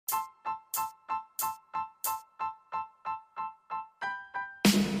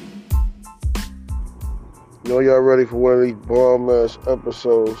Know y'all ready for one of these bomb-ass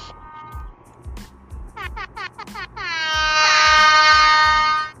episodes.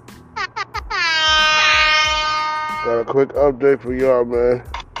 Got a quick update for y'all, man.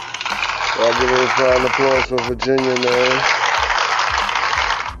 Y'all give it a round of applause for Virginia, man.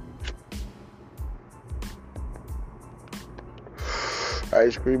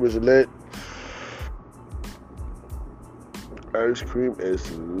 Ice cream is lit. Ice cream is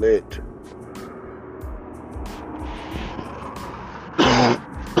lit.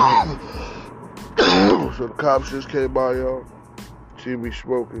 So the cops just came by, y'all. See me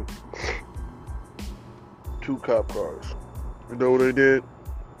smoking. 2 cop cars. You know what they did?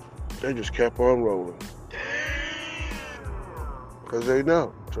 They just kept on rolling. Because they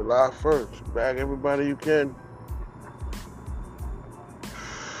know, July 1st, bag everybody you can.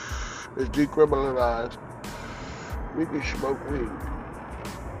 It's decriminalized. We can smoke weed.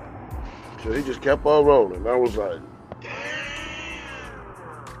 So they just kept on rolling. I was like,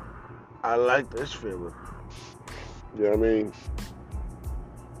 I like this feeling. You know what I mean?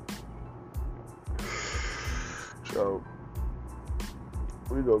 So,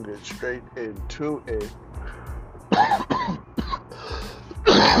 we're going to get straight into it.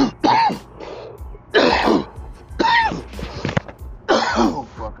 Oh,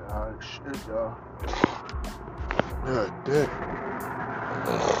 fucking hot shit, y'all. God damn.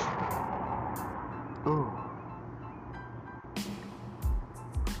 Oh.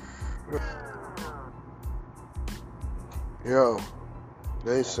 Yo,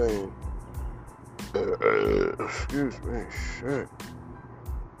 they saying, excuse me, shit.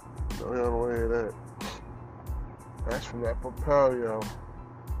 Don't y'all want to hear that? That's from that Propel, yo.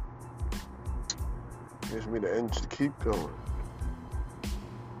 Gives me the energy to keep going.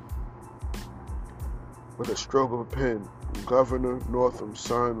 With a stroke of a pen, Governor Northam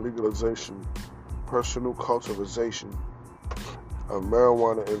signed legalization, personal cultivation of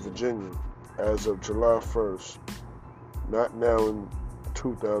marijuana in Virginia as of July 1st, not now in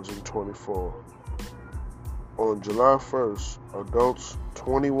 2024. On July 1st, adults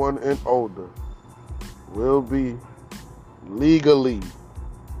 21 and older will be legally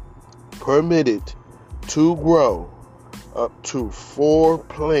permitted to grow up to 4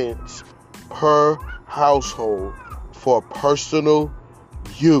 plants per household for personal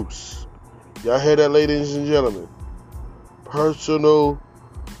use. Y'all hear that, ladies and gentlemen? Personal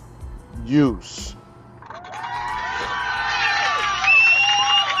use.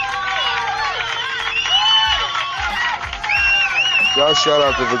 Y'all shout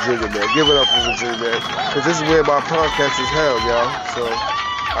out to Virginia, man. Give it up for Virginia, man. Because this is where my podcast is held, y'all. So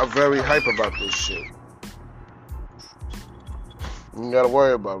I'm very hype about this shit. You ain't gotta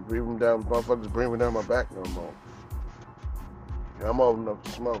worry about breathing down, motherfuckers breathing down my back no more. Yeah, I'm old enough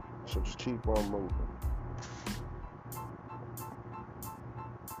to smoke, so just keep on moving.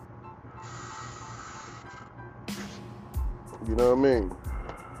 You know what I mean?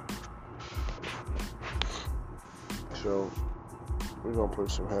 So, we're gonna play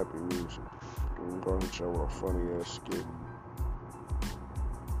some happy music. And we're gonna hit y'all with a funny ass skit.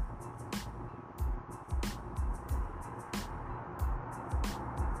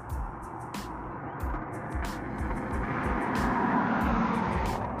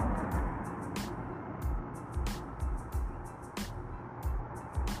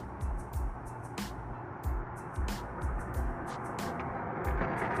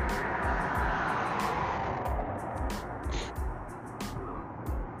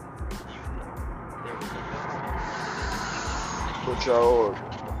 What y'all on?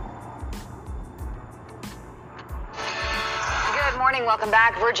 Good morning, welcome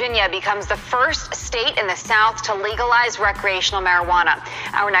back. Virginia becomes the first state in the South to legalize recreational marijuana.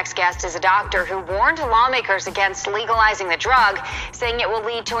 Our next guest is a doctor who warned lawmakers against legalizing the drug, saying it will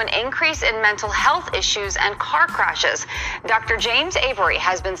lead to an increase in mental health issues and car crashes. Dr. James Avery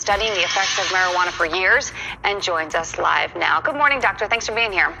has been studying the effects of marijuana for years and joins us live now. Good morning, doctor. Thanks for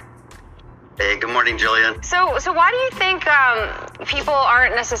being here. Hey, good morning, Jillian. So why do you think people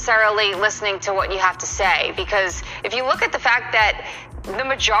aren't necessarily listening to what you have to say? Because if you look at the fact that the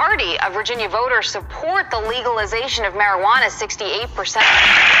majority of Virginia voters support the legalization of marijuana, 68%,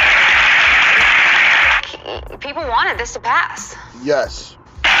 people wanted this to pass. Yes.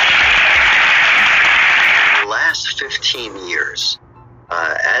 The last 15 years,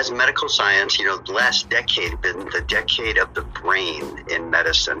 as medical science, the last decade been the decade of the brain in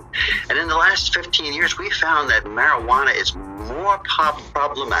medicine. And in the last 15 years, we found that marijuana is more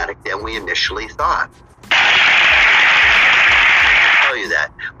problematic than we initially thought. I'll tell you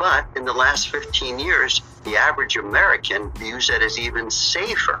that. But in the last 15 years, the average American views it as even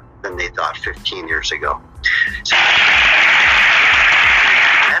safer than they thought 15 years ago. So,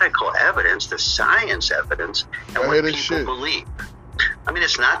 medical evidence, the science evidence, and what people believe. I mean,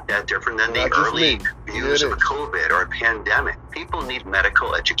 it's not that different than the early views of COVID or a pandemic. People need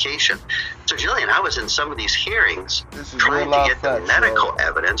medical education. So, Jillian, I was in some of these hearings trying to get the medical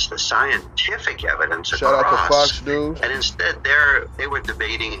evidence, the scientific evidence across. Shout out to Fox News. And instead, they were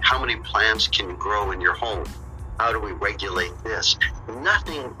debating how many plants can you grow in your home. How do we regulate this?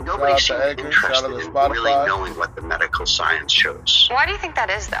 Nobody seemed interested in really knowing what the medical science shows. Why do you think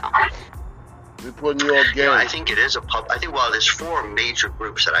that is, though? We're putting you on game. I think it is there's four major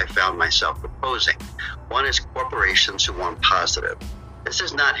groups that I found myself opposing. One is corporations who want positive. This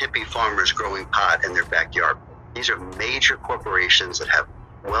is not hippie farmers growing pot in their backyard. These are major corporations that have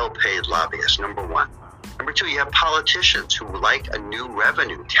well-paid lobbyists, number one. Number two, you have politicians who like a new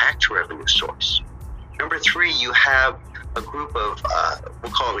tax revenue source. Number three, you have a group of,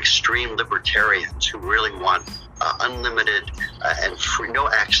 we'll call them extreme libertarians who really want unlimited and free, no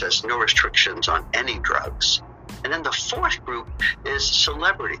access, no restrictions on any drugs. And then the fourth group is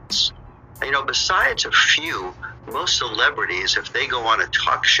celebrities. Besides a few, most celebrities, if they go on a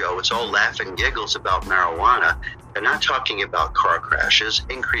talk show, it's all laugh and giggles about marijuana. They're not talking about car crashes,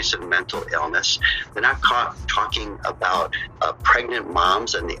 increase in mental illness. They're not talking about pregnant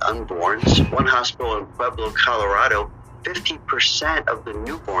moms and the unborns. One hospital in Pueblo, Colorado, 50% of the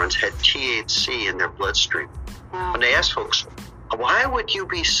newborns had THC in their bloodstream. When they asked folks, why would you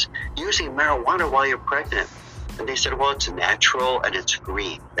be using marijuana while you're pregnant? And they said, well, it's natural and it's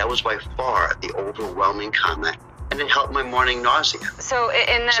green. That was by far the overwhelming comment. And it helped my morning nausea. So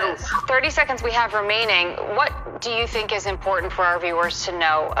in the 30 seconds we have remaining, what do you think is important for our viewers to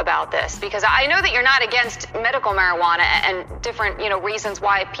know about this? Because I know that you're not against medical marijuana and different, reasons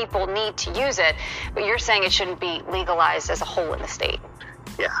why people need to use it, but you're saying it shouldn't be legalized as a whole in the state.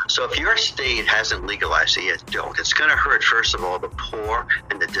 Yeah, so if your state hasn't legalized it yet, don't. It's going to hurt, first of all, the poor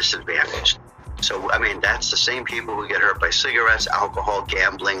and the disadvantaged. So, that's the same people who get hurt by cigarettes, alcohol,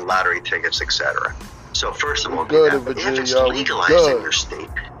 gambling, lottery tickets, etc. So first of all, if it's legalized in your state,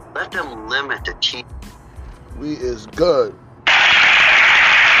 let them limit the THC. We is good.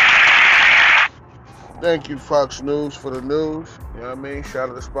 Thank you, Fox News, for the news. You know what I mean? Shout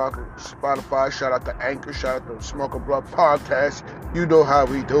out to Spotify. Shout out to Anchor. Shout out to Smoke a Blunt Podcast. You know how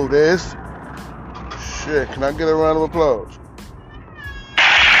we do this. Shit, can I get a round of applause?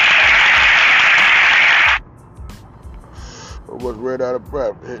 I was red out of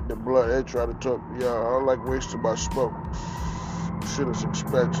breath, hitting the blood. They try to talk. I don't like wasting my smoke. Shit is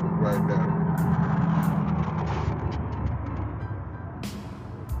expensive right now.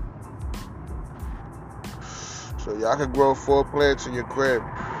 So y'all can grow 4 plants in your crib.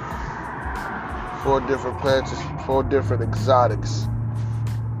 4 different plants, 4 different exotics.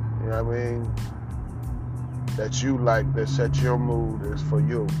 You know what I mean? That you like, that set your mood, is for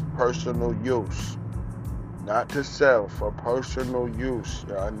you. Personal use. Not to sell, for personal use.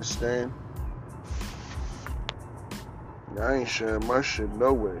 Y'all understand? I ain't sharing my shit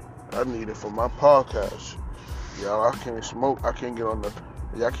no way. I need it for my podcast. Y'all, I can't smoke. I can't get on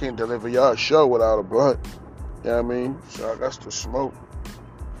y'all can't deliver y'all show without a blunt. You know what I mean? So I got to smoke.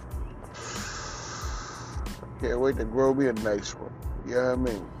 Can't wait to grow me a nice one. You know what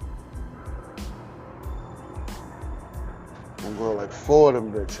I mean? I'm gonna grow like 4 of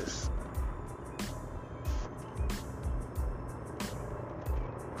them bitches.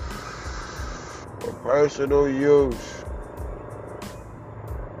 For personal use.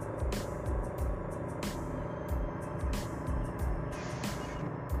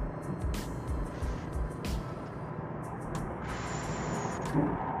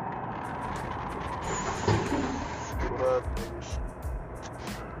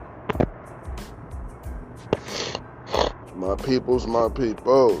 My peoples, my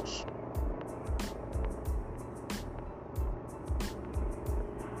peoples.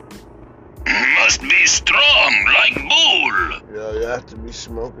 Must be strong like bull. Yeah, you have to be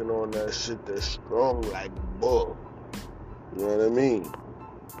smoking on that shit that's strong like bull. You know what I mean?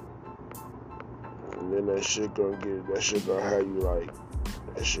 And then that shit gonna have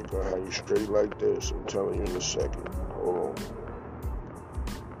you straight like this. I'm telling you in a second. Hold on.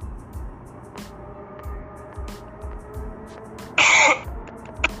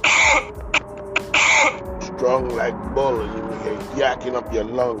 Strong like bull, and you're yakking up your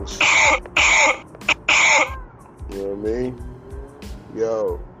lungs. You know what I mean?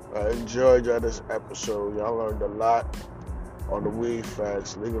 Yo, I enjoyed y'all this episode. Y'all learned a lot on the weed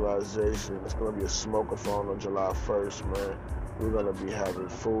facts, legalization. It's gonna be a smoke-a-thon on July 1st, man. We're gonna be having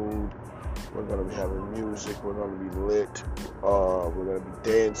food. We're gonna be having music. We're gonna be lit. We're gonna be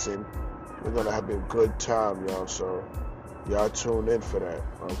dancing. We're gonna have a good time, y'all. So y'all tune in for that,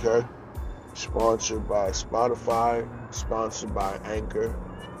 okay? Sponsored by Spotify, sponsored by Anchor,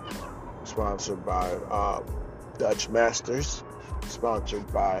 sponsored by Dutch Masters,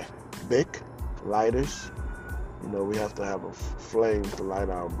 sponsored by Bic Lighters. You know, we have to have a flame to light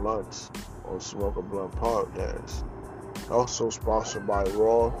our blunts on Smoke a Blunt Podcast. Also sponsored by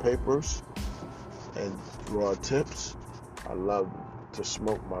Raw Papers and Raw Tips. I love to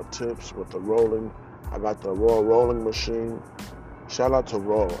smoke my tips with the rolling. I got the Raw rolling machine. Shout out to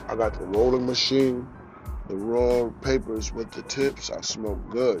Raw. I got the rolling machine, the Raw Papers with the tips. I smoke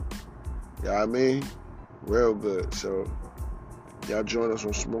good. You know what I mean? Real good. So y'all join us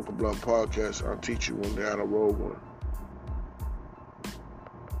on Smoke a Blunt Podcast. I'll teach you one day how to roll one.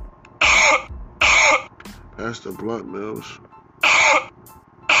 Pass the blunt, Mills.